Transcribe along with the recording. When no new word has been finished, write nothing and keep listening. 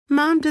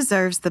Mom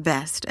deserves the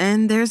best,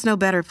 and there's no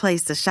better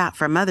place to shop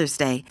for Mother's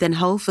Day than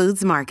Whole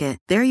Foods Market.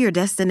 They're your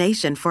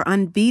destination for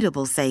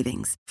unbeatable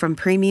savings, from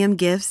premium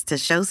gifts to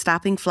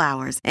show-stopping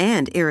flowers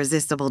and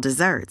irresistible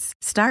desserts.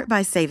 Start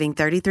by saving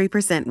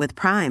 33% with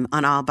Prime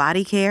on all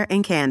body care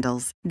and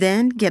candles.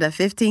 Then get a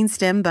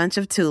 15-stem bunch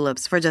of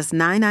tulips for just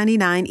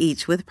 $9.99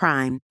 each with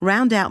Prime.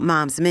 Round out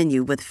Mom's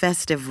menu with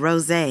festive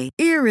rosé,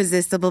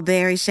 irresistible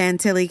berry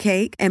chantilly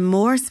cake, and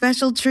more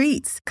special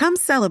treats. Come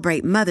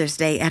celebrate Mother's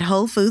Day at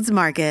Whole Foods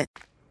Market.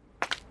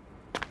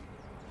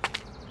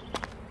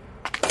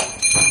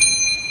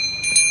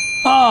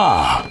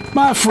 Ah,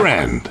 my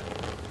friend.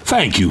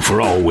 Thank you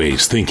for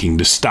always thinking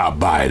to stop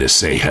by to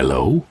say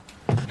hello.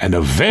 And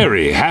a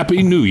very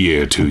happy New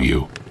Year to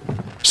you.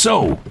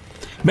 So,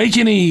 make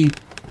any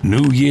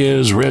New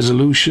Year's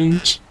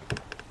resolutions?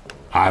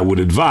 I would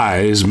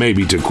advise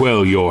maybe to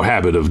quell your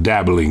habit of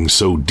dabbling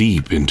so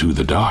deep into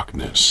the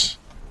darkness.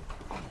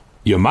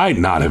 You might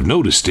not have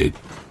noticed it,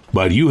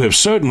 but you have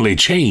certainly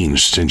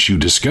changed since you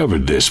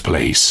discovered this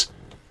place.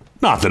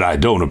 Not that I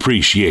don't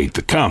appreciate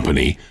the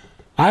company.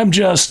 I'm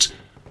just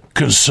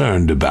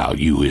concerned about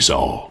you is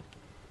all.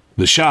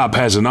 The shop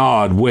has an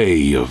odd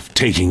way of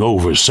taking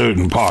over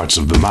certain parts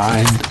of the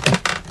mind.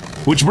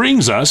 Which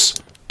brings us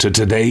to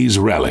today's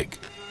relic.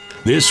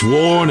 This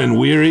worn and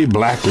weary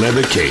black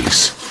leather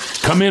case,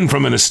 come in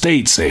from an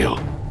estate sale.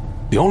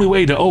 The only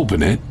way to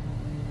open it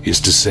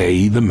is to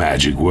say the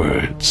magic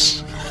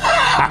words.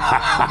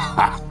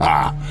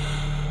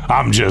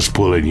 I'm just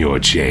pulling your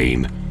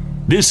chain.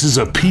 This is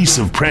a piece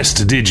of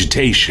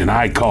prestidigitation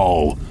I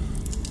call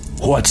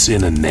What's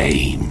in a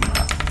Name.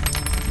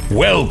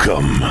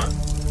 Welcome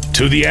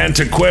to the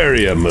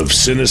antiquarium of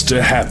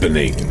sinister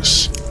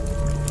happenings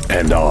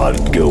and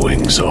odd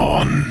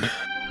goings-on.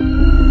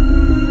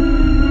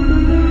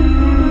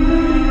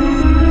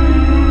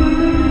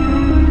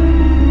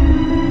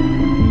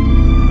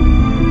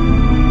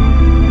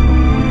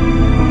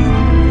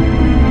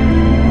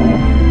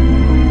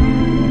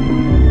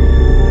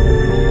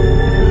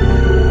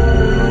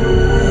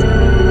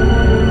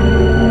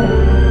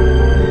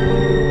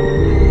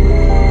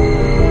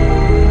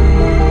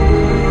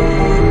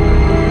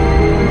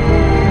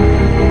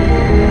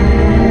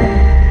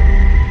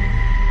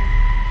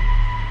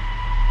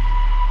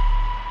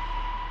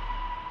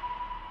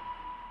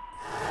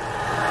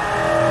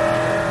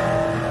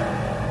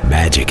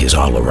 Magic is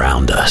all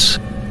around us,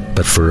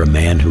 but for a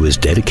man who has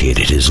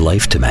dedicated his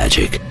life to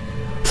magic,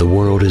 the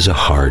world is a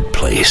hard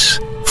place,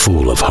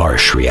 full of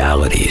harsh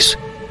realities.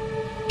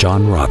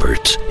 John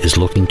Roberts is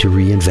looking to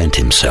reinvent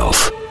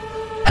himself.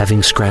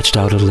 Having scratched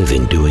out a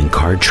living doing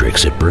card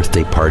tricks at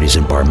birthday parties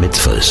and bar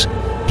mitzvahs,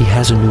 he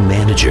has a new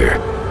manager.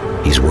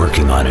 He's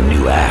working on a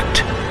new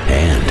act,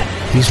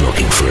 and he's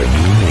looking for a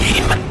new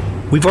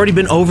name. We've already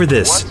been over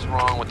this. What's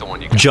wrong with the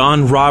one you got?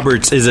 John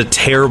Roberts is a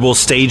terrible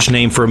stage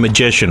name for a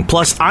magician.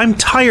 Plus, I'm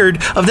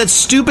tired of that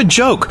stupid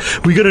joke.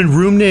 We got a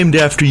room named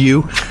after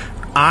you.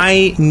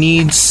 I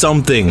need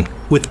something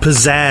with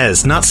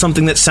pizzazz, not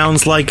something that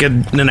sounds like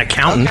an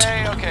accountant.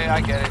 Okay,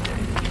 I get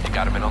it. You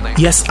got a middle name?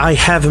 Yes, I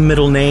have a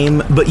middle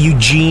name, but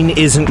Eugene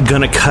isn't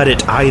gonna cut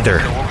it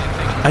either.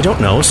 I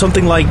don't know,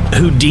 something like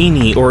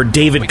Houdini or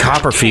David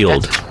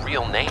Copperfield. That's his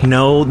real name.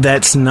 No,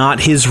 that's not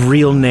his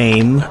real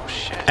name.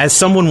 As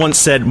someone once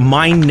said,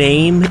 my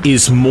name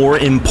is more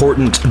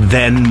important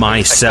than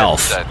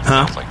myself. That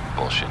Huh? sounds like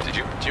bullshit. Did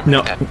you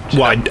No, read that?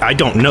 well, I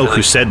don't know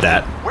who said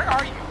that. Where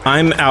are you?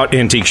 I'm out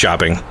antique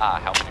shopping.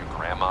 Helping your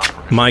grandma.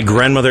 My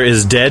grandmother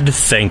is dead,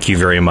 thank you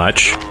very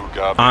much.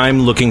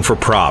 I'm looking for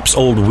props,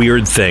 old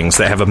weird things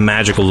that have a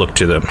magical look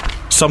to them.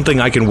 Something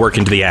I can work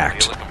into the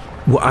act.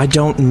 Well, I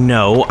don't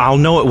know. I'll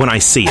know it when I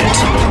see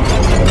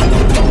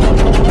it.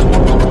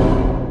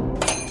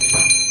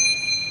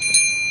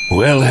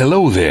 Well,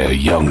 hello there,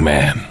 young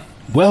man.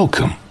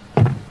 Welcome.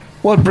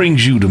 What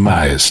brings you to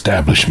my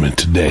establishment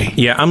today?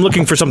 Yeah, I'm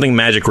looking for something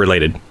magic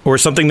related, or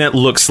something that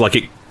looks like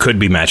it could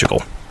be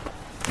magical.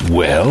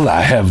 Well,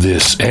 I have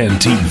this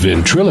antique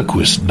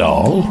ventriloquist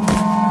doll.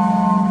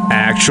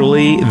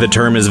 Actually, the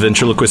term is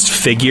ventriloquist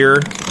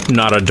figure,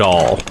 not a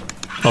doll.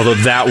 Although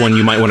that one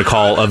you might want to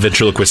call a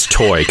ventriloquist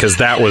toy, because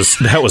that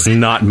was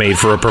not made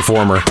for a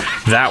performer.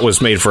 That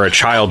was made for a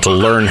child to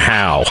learn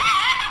how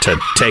to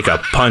take a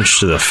punch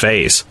to the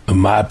face.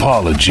 My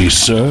apologies,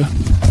 sir.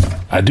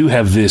 I do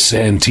have this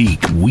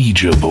antique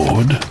Ouija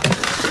board.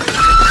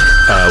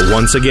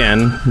 Once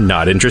again,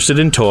 not interested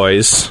in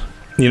toys.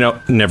 You know,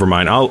 never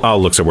mind.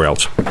 I'll look somewhere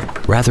else.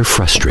 Rather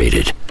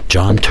frustrated,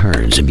 John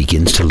turns and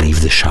begins to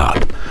leave the shop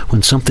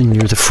when something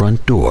near the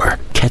front door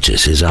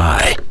catches his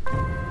eye.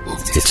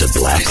 It's a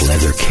black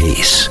leather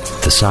case,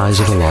 the size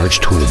of a large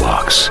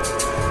toolbox.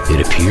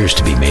 It appears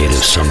to be made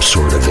of some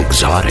sort of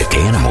exotic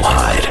animal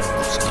hide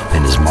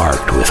and is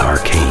marked with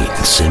arcane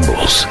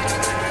symbols.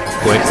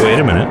 Wait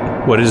a minute.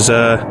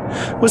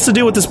 What's the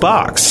deal with this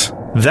box?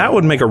 That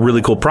would make a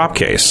really cool prop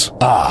case.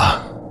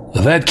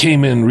 That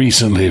came in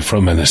recently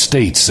from an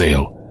estate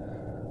sale.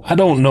 I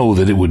don't know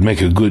that it would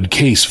make a good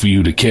case for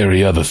you to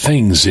carry other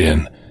things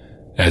in,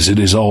 as it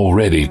is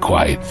already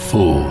quite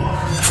full.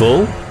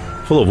 Full?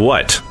 Full of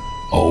what?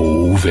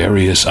 Oh,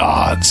 various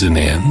odds and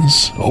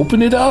ends.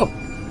 Open it up.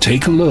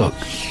 Take a look.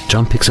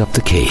 John picks up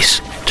the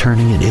case,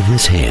 turning it in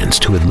his hands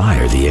to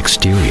admire the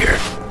exterior.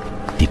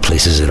 He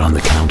places it on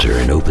the counter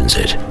and opens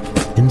it.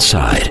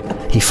 Inside,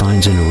 he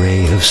finds an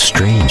array of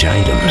strange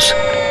items.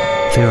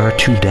 There are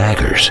 2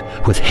 daggers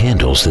with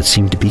handles that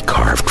seem to be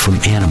carved from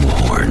animal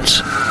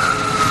horns.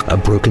 A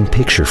broken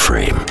picture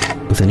frame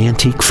with an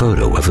antique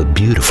photo of a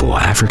beautiful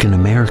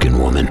African-American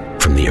woman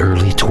from the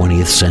early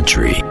 20th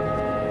century.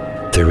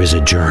 There is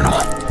a journal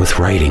with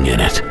writing in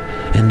it,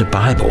 and a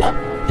Bible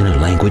in a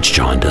language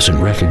John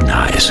doesn't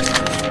recognize.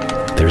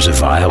 There's a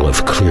vial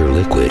of clear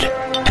liquid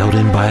held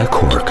in by a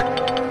cork,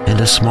 and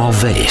a small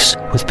vase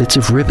with bits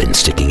of ribbon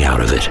sticking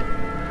out of it.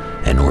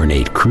 An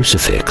ornate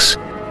crucifix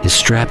is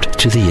strapped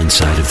to the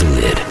inside of the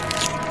lid.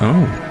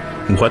 Oh,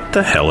 what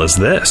the hell is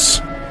this?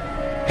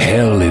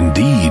 Hell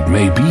indeed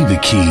may be the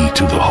key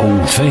to the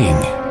whole thing.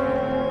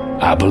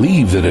 I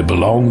believe that it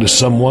belonged to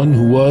someone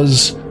who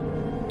was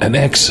an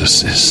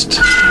exorcist.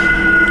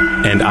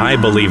 And I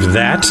believe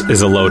that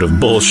is a load of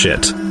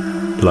bullshit.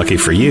 Lucky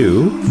for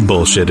you,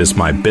 bullshit is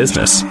my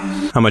business.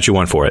 How much you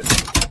want for it?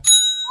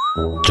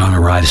 John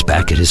arrives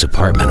back at his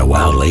apartment a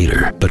while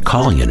later, but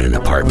calling it an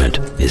apartment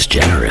is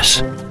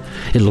generous.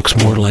 It looks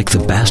more like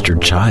the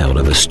bastard child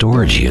of a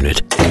storage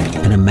unit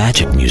in a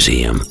magic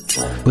museum,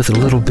 with a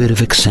little bit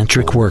of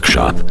eccentric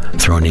workshop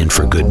thrown in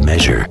for good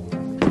measure.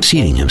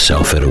 Seating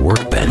himself at a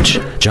workbench,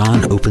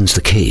 John opens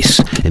the case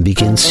and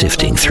begins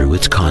sifting through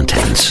its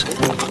contents.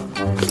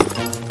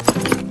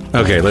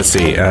 Okay, let's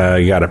see.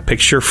 You got a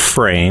picture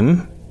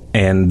frame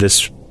and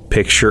this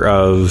picture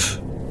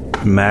of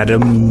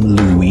Madame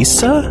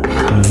Louisa,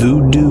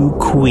 Voodoo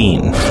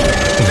Queen.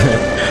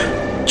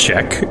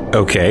 Check.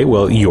 Okay,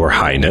 well, Your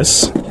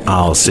Highness,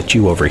 I'll sit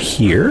you over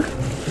here.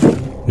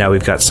 Now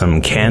we've got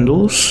some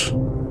candles.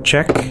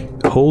 Check.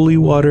 Holy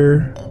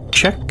water.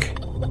 Check.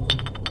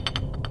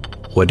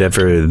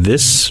 Whatever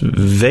this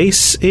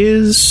vase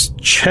is.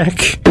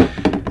 Check.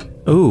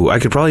 Ooh, I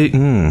could probably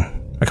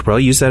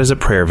use that as a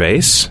prayer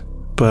vase,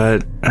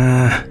 but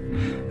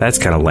that's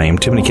kind of lame.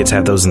 Too many kids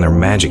have those in their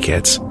magic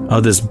kits.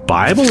 Oh, this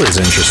Bible is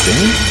interesting.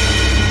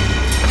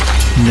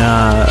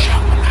 Na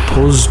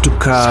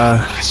Pozduka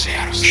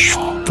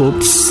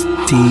Spotstibog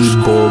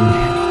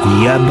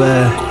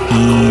Yaba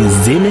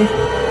Izine?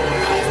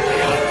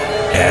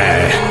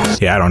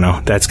 Yeah, I don't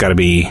know. That's got to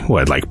be,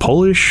 what, like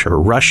Polish or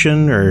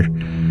Russian? Or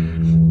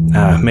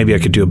maybe I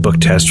could do a book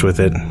test with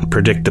it,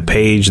 predict the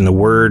page and the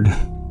word,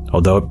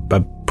 although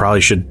I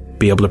probably should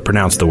be able to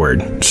pronounce the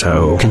word,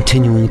 so...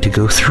 Continuing to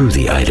go through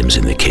the items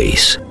in the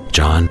case,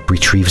 John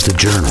retrieves the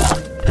journal,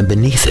 and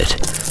beneath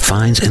it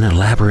finds an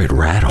elaborate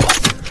rattle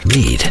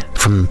made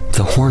from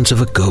the horns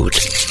of a goat.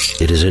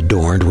 It is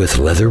adorned with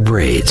leather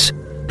braids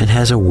and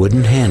has a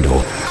wooden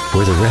handle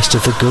where the rest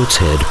of the goat's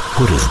head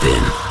would have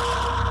been.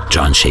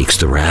 John shakes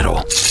the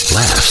rattle,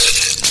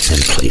 laughs,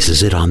 and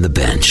places it on the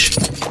bench.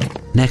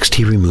 Next,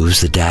 he removes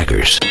the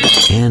daggers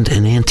and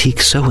an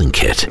antique sewing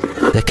kit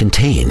that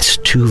contains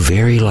 2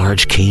 very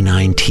large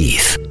canine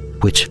teeth,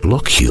 which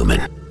look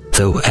human,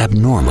 though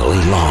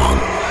abnormally long.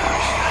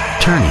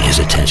 Turning his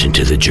attention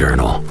to the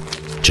journal,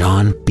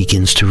 John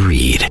begins to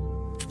read.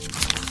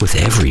 With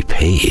every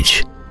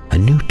page, a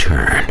new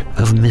turn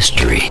of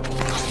mystery.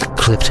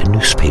 Clipped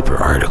newspaper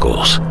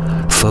articles,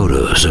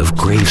 photos of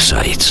grave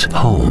sites,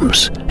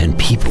 homes, and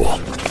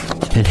people,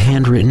 and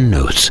handwritten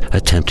notes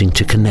attempting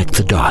to connect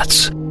the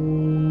dots.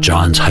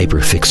 John's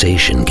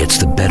hyperfixation gets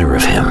the better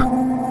of him,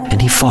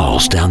 and he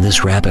falls down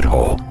this rabbit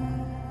hole.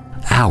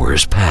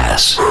 Hours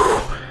pass.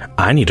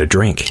 I need a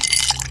drink.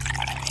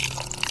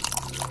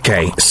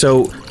 Okay,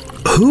 so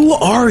who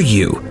are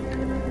you?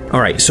 All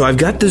right, so I've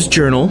got this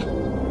journal,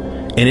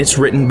 and it's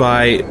written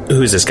by,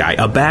 who's this guy?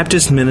 A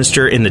Baptist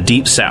minister in the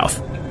Deep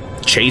South,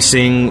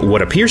 chasing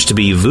what appears to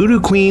be voodoo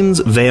queens,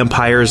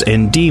 vampires,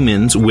 and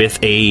demons with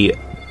a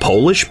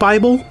Polish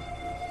Bible?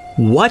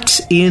 What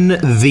in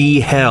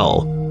the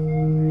hell?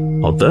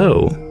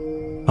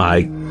 Although,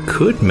 I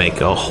could make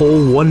a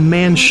whole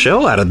one-man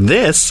show out of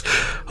this.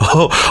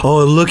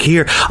 Oh, look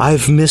here.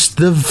 I've missed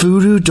the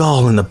voodoo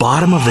doll in the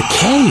bottom of the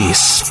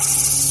case.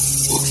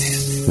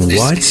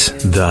 What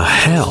the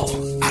hell?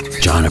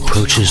 John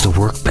approaches the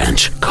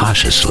workbench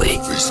cautiously,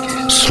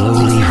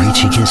 slowly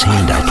reaching his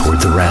hand out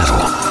toward the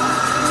rattle.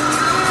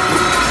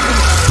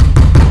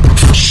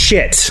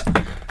 Shit.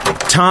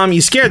 Tom, you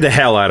scared the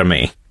hell out of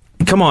me.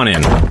 Come on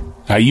in.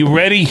 Are you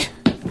ready?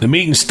 The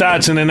meeting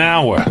starts in an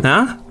hour.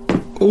 Huh?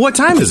 What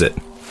time is it?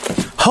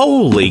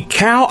 Holy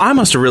cow, I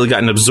must have really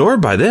gotten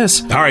absorbed by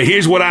this. All right,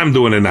 here's what I'm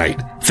doing tonight.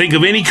 Think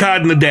of any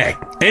card in the deck.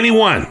 Any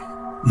one.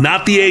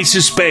 Not the ace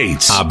of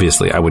spades.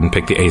 Obviously, I wouldn't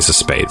pick the ace of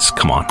spades.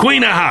 Come on.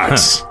 Queen of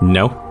hearts.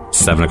 No.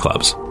 7 of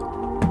clubs.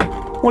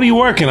 What are you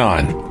working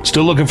on?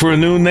 Still looking for a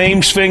new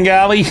name,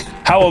 Svengali?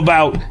 How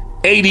about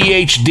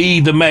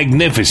ADHD the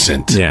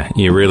Magnificent? Yeah,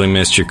 you really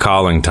missed your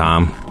calling,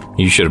 Tom.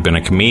 You should have been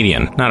a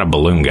comedian, not a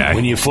balloon guy.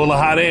 When you're full of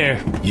hot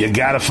air, you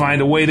gotta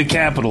find a way to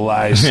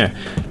capitalize.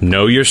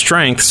 Know your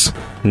strengths.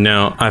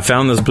 No, I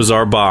found this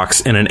bizarre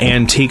box in an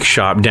antique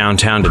shop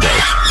downtown today.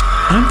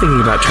 I'm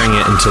thinking about turning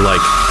it into like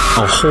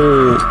a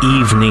whole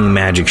evening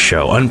magic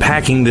show,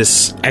 unpacking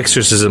this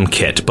exorcism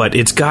kit, but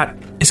it's got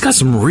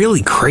some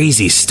really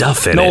crazy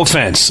stuff in it. No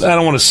offense, I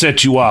don't want to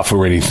set you off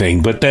or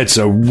anything, but that's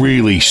a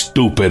really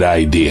stupid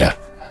idea.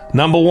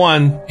 Number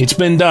one, it's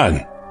been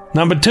done.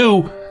 Number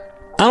two,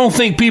 I don't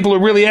think people are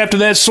really after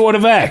that sort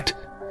of act.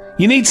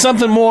 You need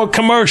something more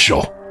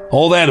commercial.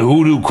 All that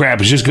hoodoo crap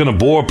is just gonna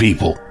bore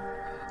people.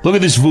 Look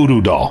at this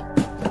voodoo doll.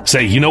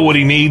 Say, you know what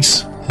he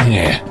needs?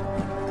 Yeah.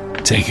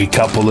 Take a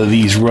couple of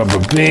these rubber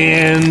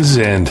bands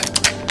and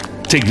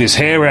take this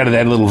hair out of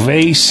that little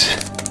vase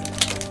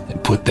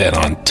and put that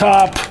on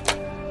top.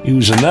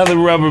 Use another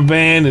rubber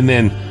band and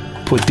then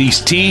put these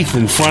teeth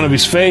in front of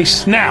his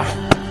face. Now,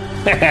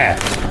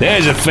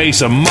 there's a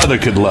face a mother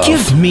could love.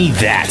 Give me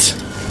that.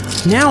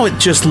 Now it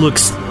just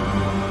looks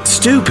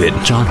stupid.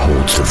 John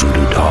holds the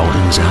voodoo doll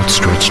in his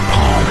outstretched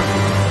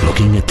palm,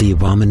 looking at the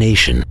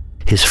abomination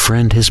his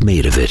friend has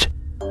made of it.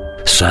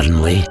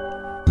 Suddenly,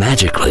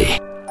 magically,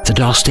 the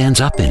doll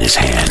stands up in his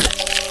hand.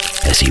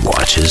 As he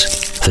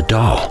watches, the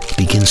doll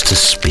begins to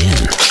spin,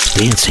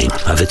 dancing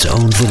of its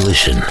own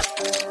volition.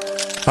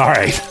 All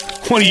right,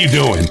 what are you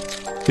doing?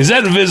 Is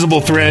that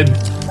invisible thread?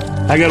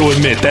 I gotta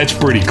admit, that's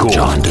pretty cool.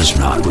 John does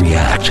not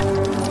react.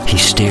 He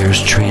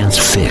stares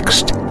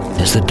transfixed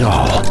as the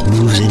doll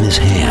moves in his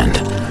hand.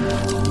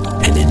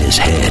 And in his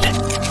head,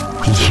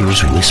 he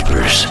hears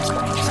whispers,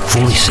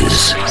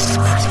 voices,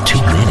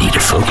 too many to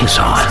focus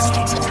on.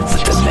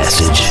 But the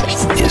message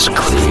is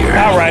clear.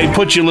 All right,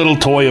 put your little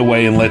toy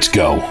away and let's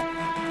go.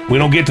 We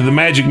don't get to the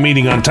magic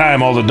meeting on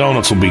time, all the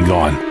donuts will be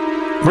gone.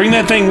 Bring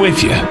that thing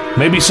with you.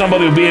 Maybe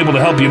somebody will be able to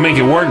help you make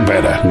it work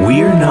better.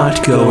 We're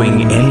not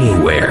going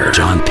anywhere.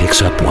 John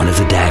picks up one of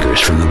the daggers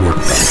from the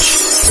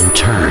workbench and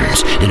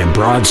turns in a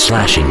broad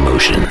slashing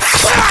motion.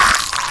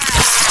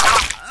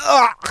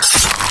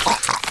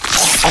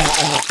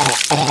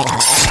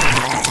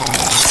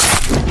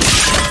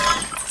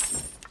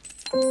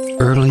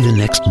 Early the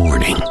next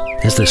morning,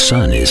 as the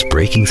sun is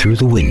breaking through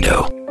the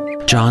window,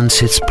 John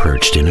sits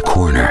perched in a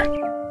corner.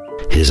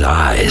 His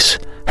eyes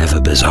have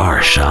a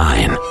bizarre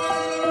shine.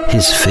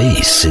 His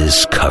face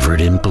is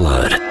covered in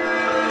blood.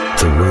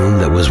 The room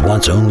that was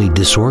once only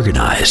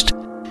disorganized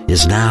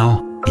is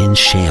now in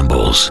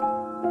shambles.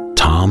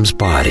 Tom's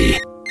body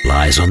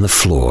lies on the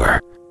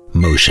floor,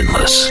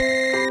 motionless.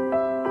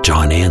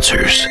 John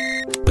answers,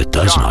 but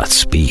does not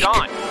speak.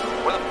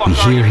 We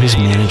hear his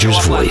manager's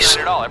voice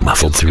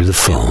muffled through the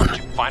phone.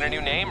 Did you find a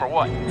new name or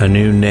what? A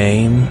new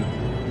name?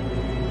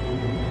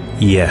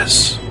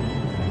 Yes.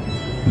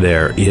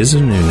 There is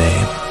a new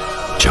name.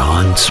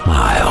 John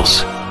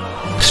smiles,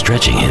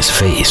 stretching his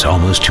face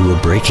almost to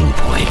a breaking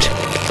point.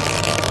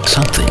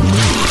 Something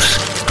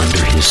moves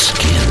under his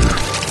skin.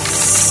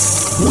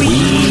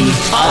 We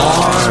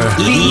are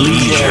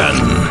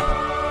Legion.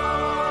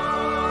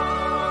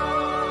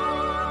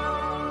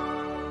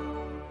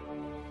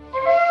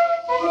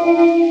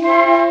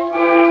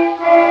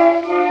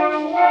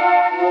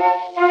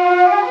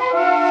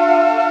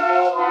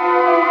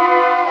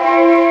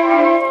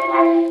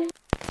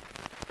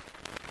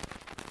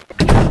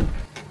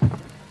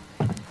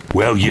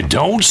 Well, you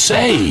don't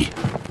say.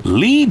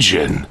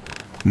 Legion.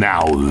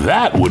 Now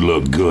that would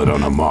look good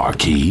on a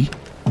marquee.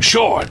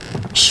 Short,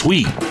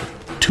 sweet,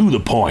 to the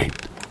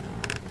point.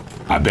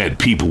 I bet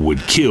people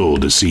would kill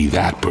to see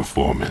that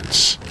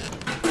performance.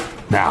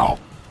 Now,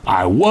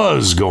 I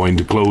was going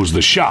to close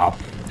the shop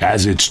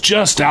as it's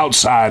just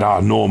outside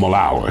our normal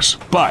hours,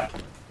 but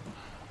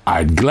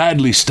I'd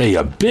gladly stay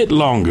a bit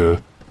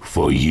longer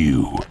for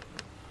you.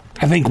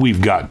 I think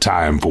we've got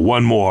time for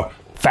one more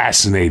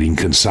fascinating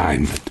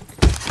consignment.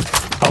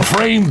 A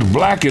framed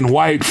black and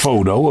white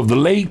photo of the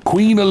late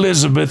Queen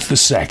Elizabeth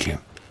II.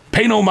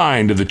 Pay no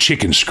mind to the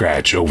chicken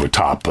scratch over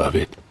top of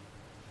it.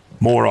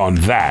 More on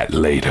that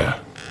later.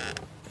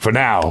 For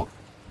now,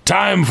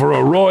 time for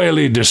a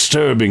royally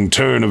disturbing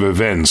turn of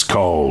events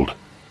called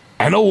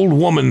An Old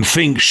Woman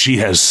Thinks She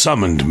Has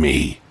Summoned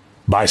Me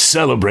by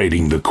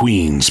celebrating the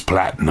Queen's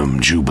Platinum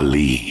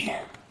Jubilee.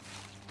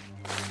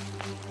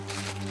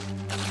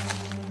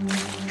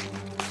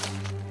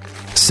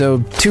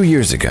 So, 2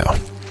 years ago,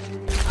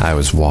 I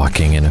was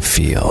walking in a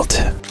field,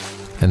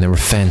 and there were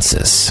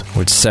fences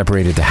which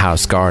separated the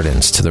house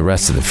gardens to the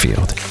rest of the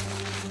field.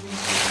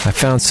 I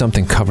found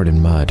something covered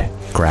in mud,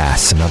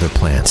 grass, and other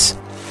plants,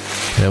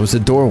 and it was a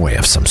doorway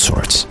of some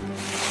sorts.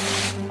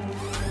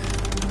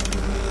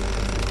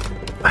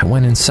 I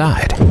went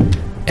inside,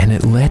 and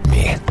it led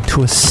me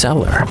to a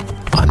cellar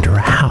under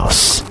a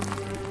house.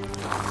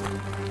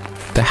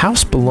 The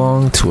house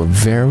belonged to a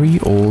very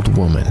old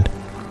woman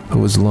who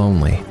was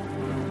lonely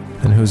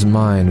and whose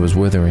mind was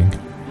withering.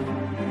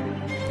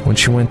 When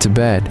she went to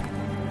bed,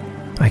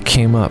 I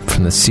came up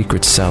from the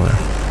secret cellar,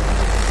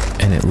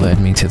 and it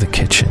led me to the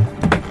kitchen.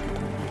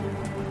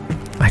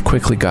 I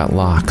quickly got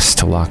locks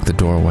to lock the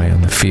doorway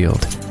on the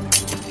field,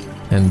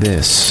 and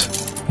this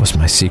was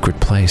my secret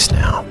place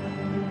now.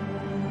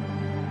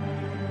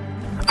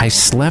 I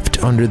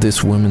slept under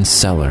this woman's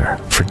cellar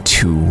for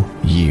 2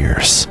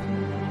 years.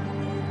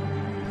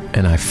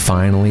 and I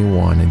finally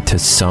wanted to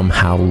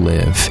somehow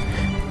live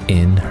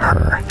in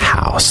her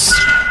house.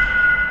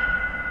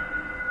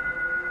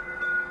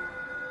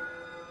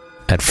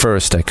 At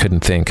first, I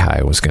couldn't think how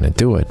I was going to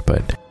do it,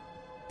 but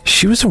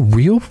she was a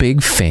real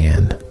big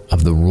fan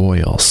of the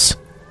Royals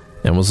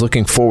and was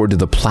looking forward to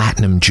the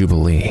Platinum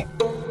Jubilee.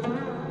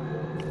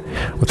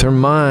 With her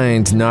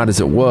mind not as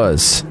it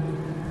was,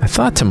 I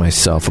thought to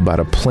myself about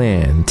a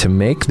plan to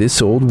make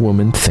this old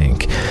woman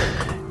think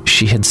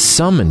she had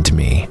summoned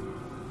me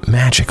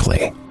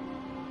magically.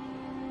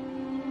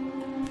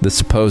 The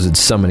supposed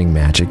summoning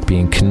magic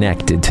being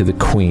connected to the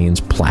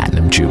Queen's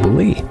Platinum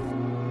Jubilee.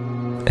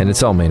 And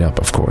it's all made up,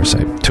 of course.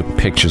 I took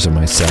pictures of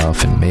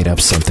myself and made up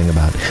something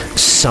about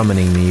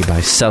summoning me by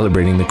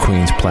celebrating the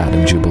Queen's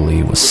Platinum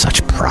Jubilee with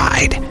such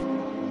pride.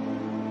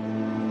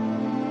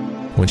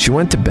 When she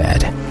went to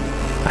bed,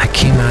 I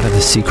came out of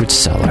the secret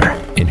cellar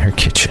in her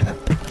kitchen,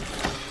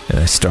 and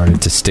I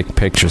started to stick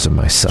pictures of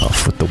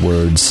myself with the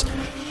words,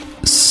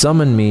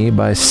 "Summon me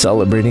by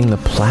celebrating the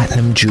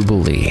Platinum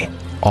Jubilee,"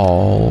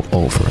 all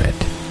over it.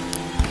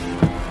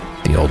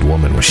 The old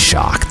woman was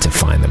shocked to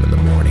find them in the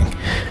morning,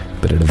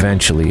 but it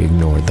eventually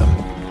ignored them.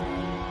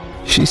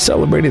 She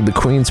celebrated the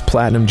Queen's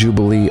Platinum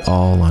Jubilee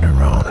all on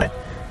her own,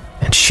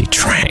 and she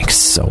drank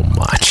so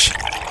much.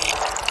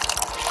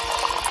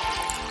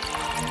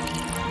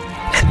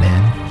 And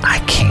then I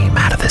came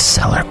out of the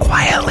cellar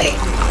quietly.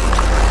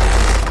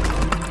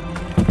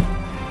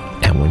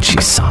 And when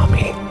she saw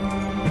me,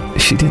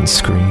 she didn't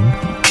scream,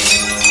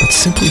 but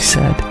simply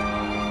said,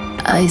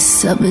 "I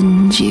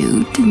summoned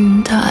you,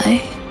 didn't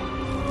I?"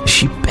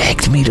 She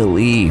begged me to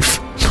leave,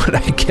 but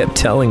I kept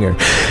telling her,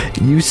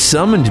 "You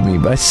summoned me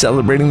by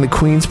celebrating the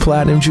Queen's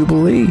Platinum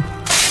Jubilee.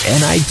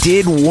 And I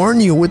did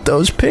warn you with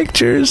those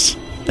pictures."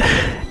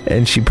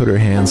 And she put her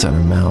hands on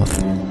her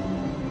mouth.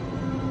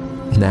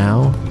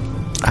 Now,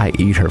 I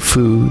eat her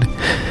food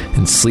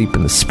and sleep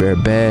in the spare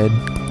bed,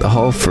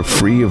 all for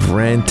free of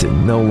rent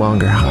and no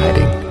longer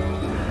hiding.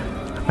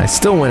 I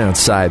still went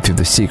outside through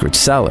the secret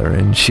cellar,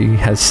 and she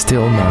has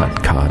still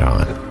not caught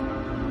on.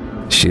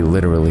 She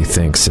literally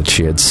thinks that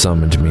she had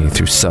summoned me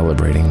through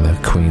celebrating the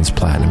Queen's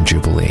Platinum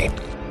Jubilee.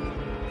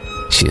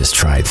 She has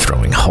tried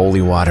throwing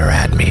holy water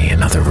at me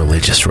and other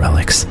religious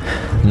relics.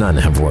 None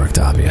have worked,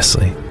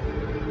 obviously.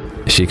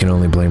 She can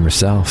only blame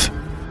herself.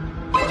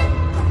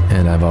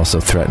 And I've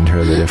also threatened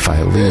her that if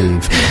I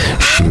leave,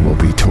 she will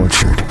be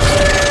tortured.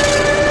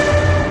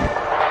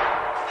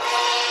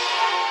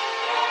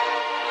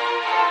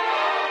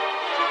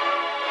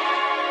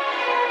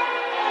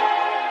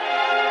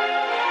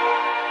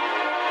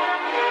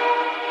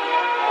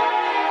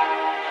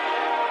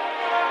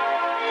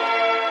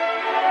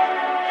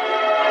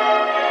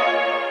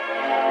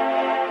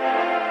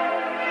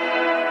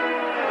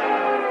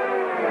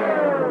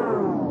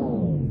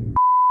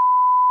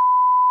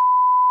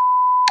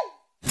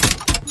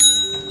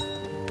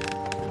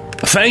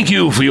 Thank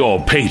you for your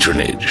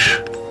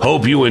patronage.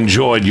 Hope you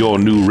enjoyed your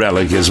new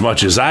relic as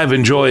much as I've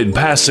enjoyed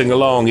passing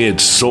along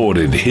its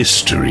sordid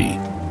history.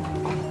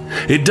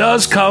 It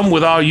does come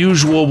with our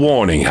usual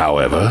warning,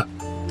 however.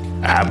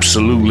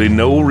 Absolutely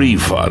no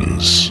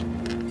refunds,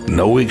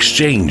 no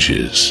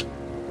exchanges,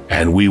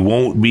 and we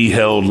won't be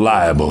held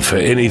liable for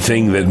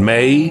anything that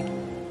may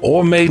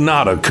or may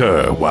not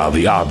occur while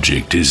the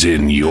object is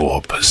in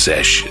your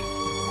possession.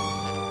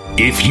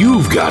 If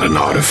you've got an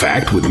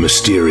artifact with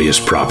mysterious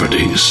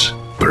properties,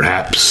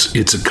 perhaps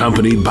it's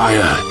accompanied by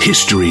a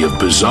history of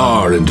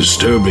bizarre and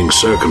disturbing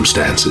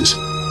circumstances,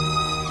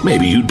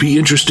 maybe you'd be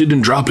interested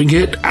in dropping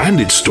it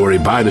and its story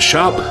by the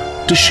shop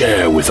to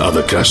share with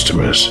other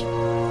customers.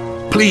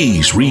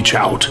 Please reach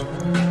out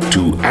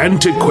to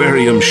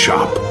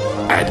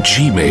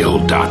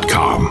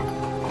antiquariumshop@gmail.com.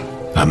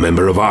 A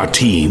member of our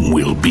team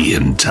will be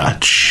in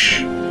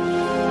touch.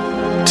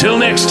 Till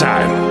next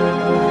time,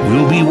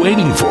 we'll be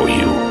waiting for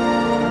you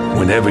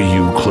whenever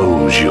you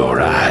close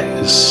your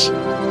eyes,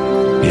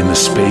 in the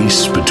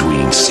space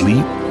between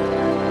sleep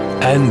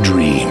and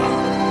dream.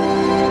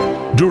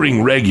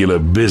 During regular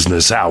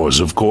business hours,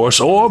 of course,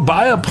 or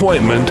by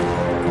appointment,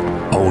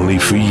 only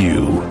for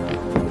you,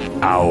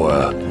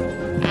 our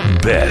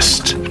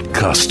best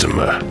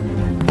customer.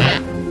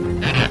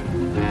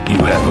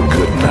 You have a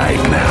good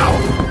night now.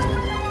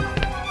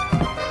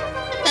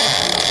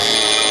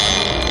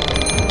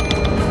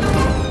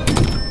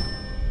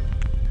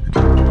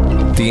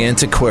 The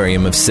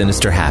Antiquarium of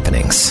Sinister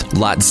Happenings,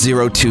 Lot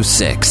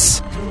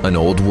 026. An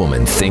old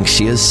woman thinks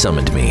she has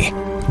summoned me.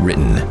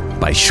 Written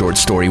by Short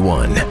Story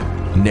 1.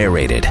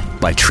 Narrated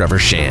by Trevor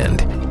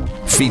Shand.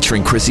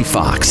 Featuring Chrissy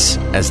Fox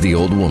as the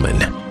old woman.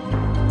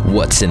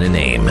 What's in a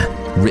Name?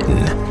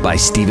 Written by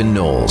Stephen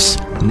Knowles.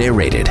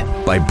 Narrated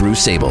by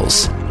Bruce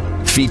Abels.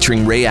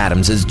 Featuring Ray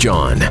Adams as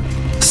John.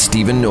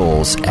 Stephen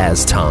Knowles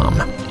as Tom.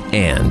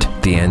 And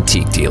the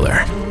Antique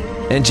Dealer.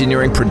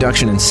 Engineering,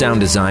 production, and sound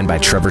design by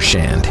Trevor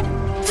Shand.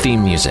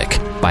 Theme music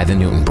by the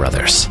Newton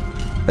Brothers.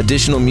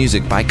 Additional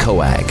music by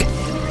Coag.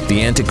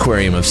 The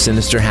Antiquarium of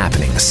Sinister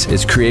Happenings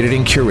is created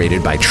and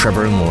curated by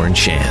Trevor and Lauren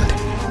Shand.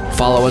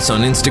 Follow us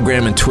on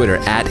Instagram and Twitter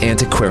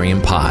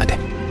 @AntiquariumPod.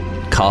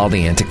 call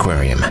the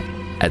Antiquarium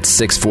at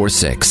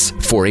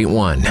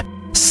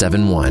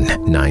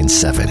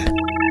 646-481-7197.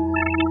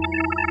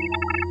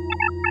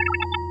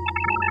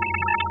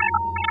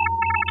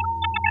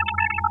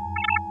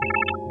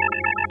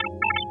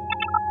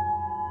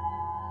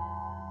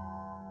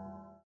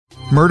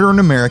 Murder in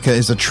America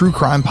is a true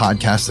crime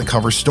podcast that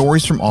covers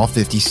stories from all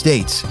 50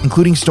 states,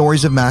 including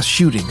stories of mass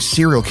shootings,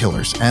 serial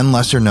killers, and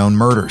lesser-known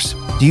murders.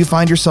 Do you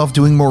find yourself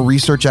doing more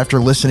research after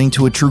listening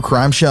to a true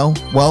crime show?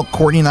 Well,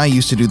 Courtney and I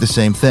used to do the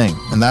same thing,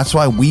 and that's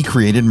why we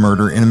created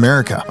Murder in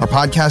America. Our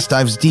podcast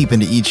dives deep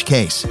into each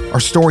case.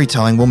 Our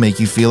storytelling will make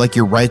you feel like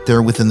you're right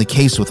there within the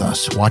case with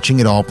us, watching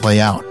it all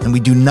play out, and we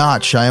do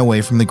not shy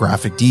away from the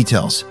graphic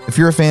details. If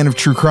you're a fan of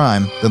true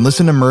crime, then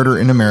listen to Murder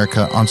in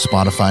America on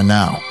Spotify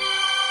now.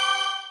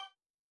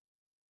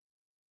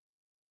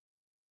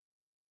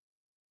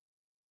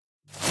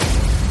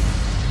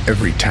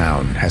 Every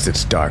town has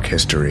its dark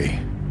history.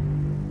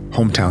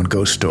 Hometown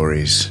Ghost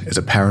Stories is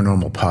a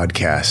paranormal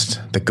podcast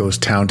that goes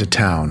town to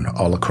town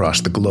all across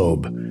the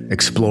globe,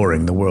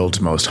 exploring the world's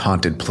most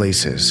haunted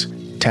places,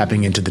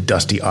 tapping into the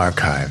dusty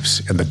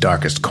archives and the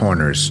darkest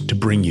corners to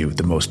bring you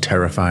the most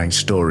terrifying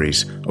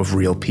stories of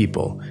real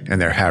people and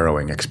their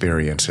harrowing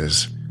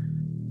experiences.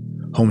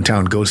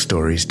 Hometown Ghost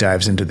Stories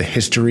dives into the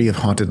history of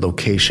haunted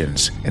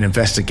locations and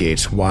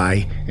investigates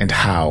why and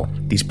how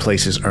these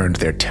places earned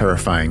their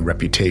terrifying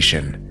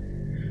reputation.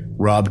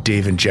 Rob,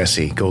 Dave, and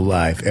Jesse go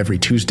live every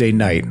Tuesday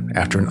night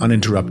after an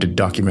uninterrupted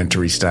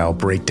documentary-style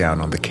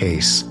breakdown on the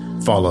case,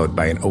 followed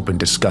by an open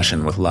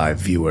discussion with live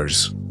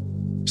viewers.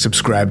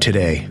 Subscribe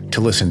today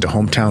to listen to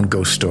Hometown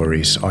Ghost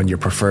Stories on your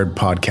preferred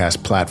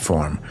podcast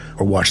platform,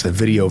 or watch the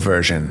video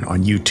version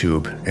on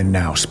YouTube and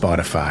now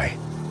Spotify.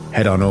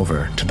 Head on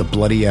over to the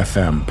Bloody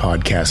FM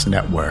podcast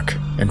network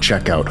and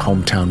check out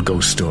Hometown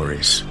Ghost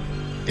Stories,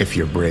 if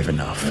you're brave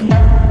enough.